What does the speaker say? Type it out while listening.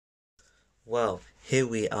Well, here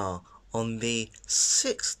we are on the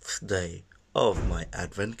 6th day of my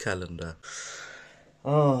advent calendar.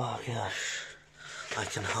 Oh gosh, I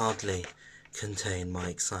can hardly contain my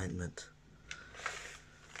excitement.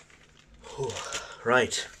 Whew.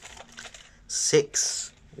 Right,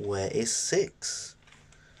 6. Where is 6?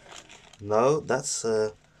 No,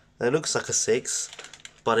 that looks like a 6,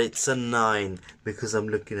 but it's a 9 because I'm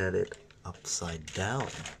looking at it upside down.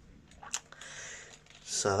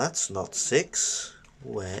 So that's not 6.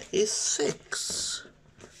 Where is 6?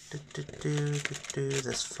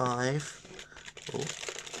 There's 5. Oh.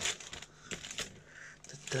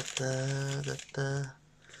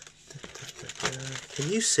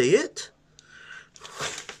 Can you see it?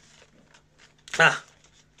 Ah!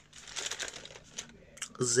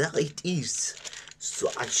 There it is.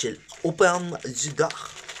 So I shall open the door.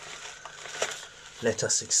 Let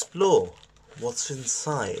us explore what's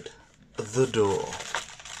inside the door.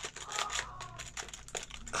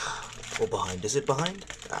 Or behind. Is it behind?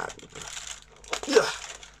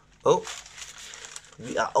 Oh,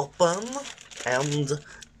 we are open and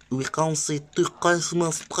we can see 2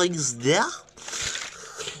 Christmas trees there.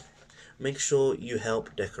 Make sure you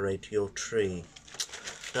help decorate your tree.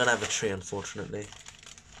 Don't have a tree, unfortunately.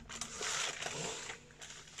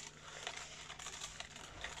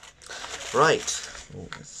 Right. Oh,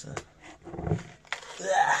 that's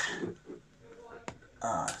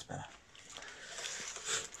that's better.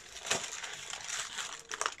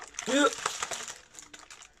 Here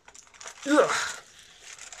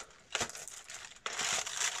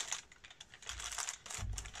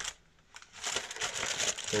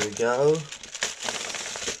we go.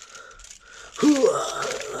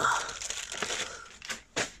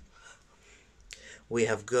 We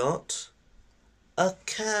have got a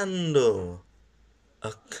candle.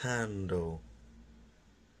 A candle.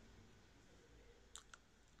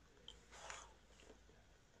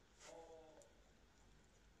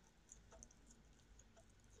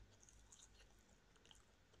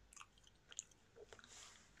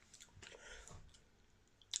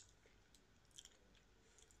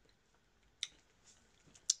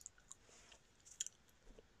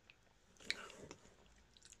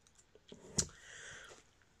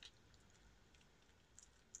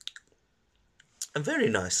 Very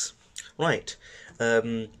nice. Right,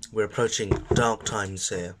 we're approaching dark times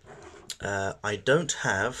here. I don't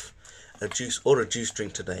have a juice or a juice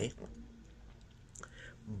drink today,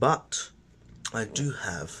 but I do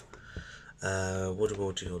have what do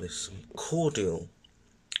you call this? Some cordial,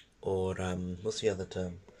 or what's the other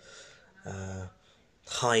term?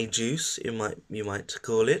 High juice, you might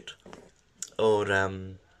call it, or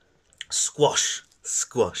squash.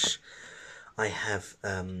 I have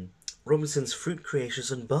Robinson's Fruit Creations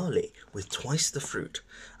and Barley with twice the fruit.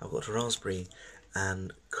 I've got raspberry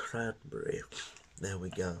and cranberry. There we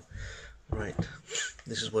go. Right,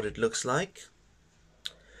 this is what it looks like.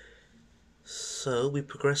 So we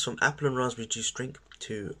progress from apple and raspberry juice drink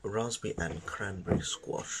to raspberry and cranberry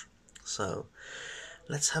squash. So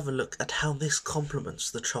let's have a look at how this complements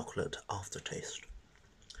the chocolate aftertaste.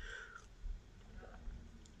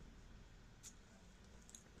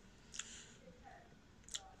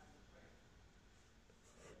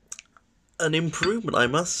 An improvement, I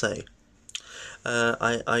must say.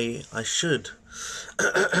 I should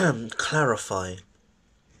clarify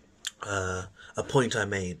a point I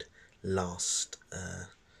made last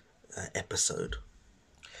episode.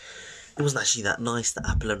 It wasn't actually that nice, the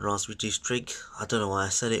apple and raspberry juice drink. I don't know why I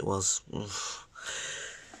said it was.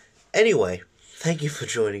 Anyway, thank you for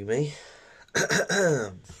joining me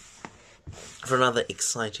for another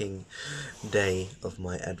exciting day of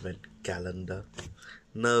my advent calendar.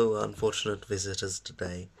 No unfortunate visitors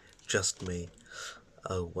today, just me.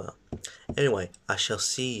 Oh well. Anyway, I shall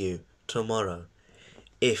see you tomorrow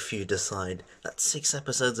if you decide that 6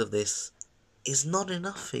 episodes of this is not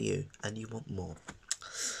enough for you and you want more.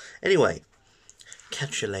 Anyway,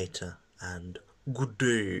 catch you later and good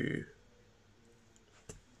day.